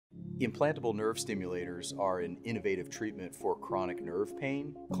Implantable nerve stimulators are an innovative treatment for chronic nerve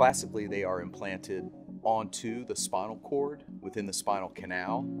pain. Classically, they are implanted onto the spinal cord within the spinal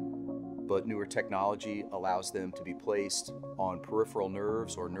canal, but newer technology allows them to be placed on peripheral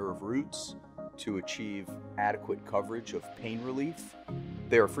nerves or nerve roots to achieve adequate coverage of pain relief.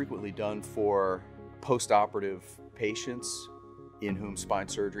 They are frequently done for post-operative patients in whom spine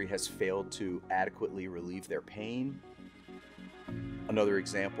surgery has failed to adequately relieve their pain. Another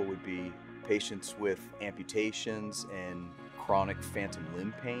example would be patients with amputations and chronic phantom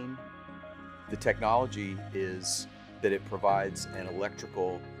limb pain. The technology is that it provides an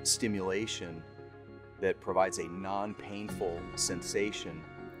electrical stimulation that provides a non-painful sensation,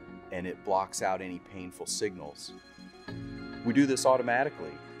 and it blocks out any painful signals. We do this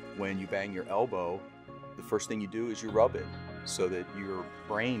automatically. When you bang your elbow, the first thing you do is you rub it so that your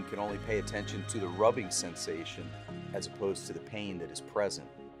brain can only pay attention to the rubbing sensation as opposed to the pain that is present.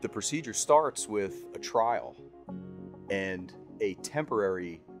 The procedure starts with a trial, and a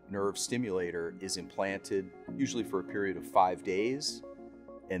temporary nerve stimulator is implanted, usually for a period of 5 days,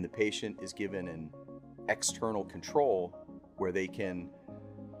 and the patient is given an external control where they can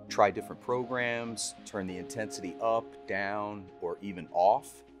try different programs, turn the intensity up, down, or even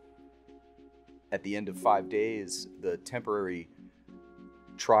off. At the end of 5 days, the temporary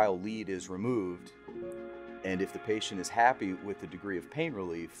trial lead is removed, and if the patient is happy with the degree of pain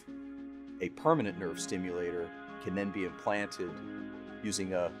relief, a permanent nerve stimulator can then be implanted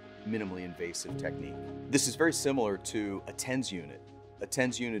using a minimally invasive technique. This is very similar to a TENS unit. A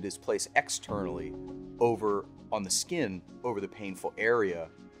TENS unit is placed externally over on the skin over the painful area.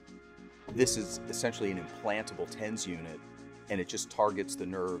 This is essentially an implantable TENS unit, and it just targets the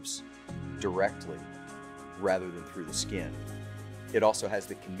nerves directly rather than through the skin. It also has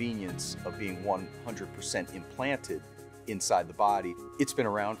the convenience of being 100% implanted inside the body. It's been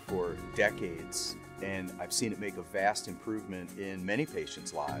around for decades, and I've seen it make a vast improvement in many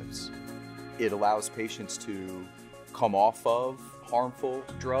patients' lives. It allows patients to come off of harmful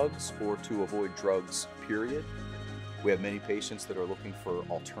drugs or to avoid drugs, period. We have many patients that are looking for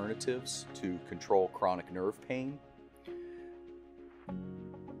alternatives to control chronic nerve pain.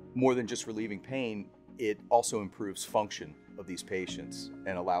 More than just relieving pain, it also improves function of these patients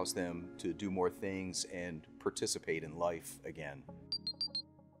and allows them to do more things and participate in life again.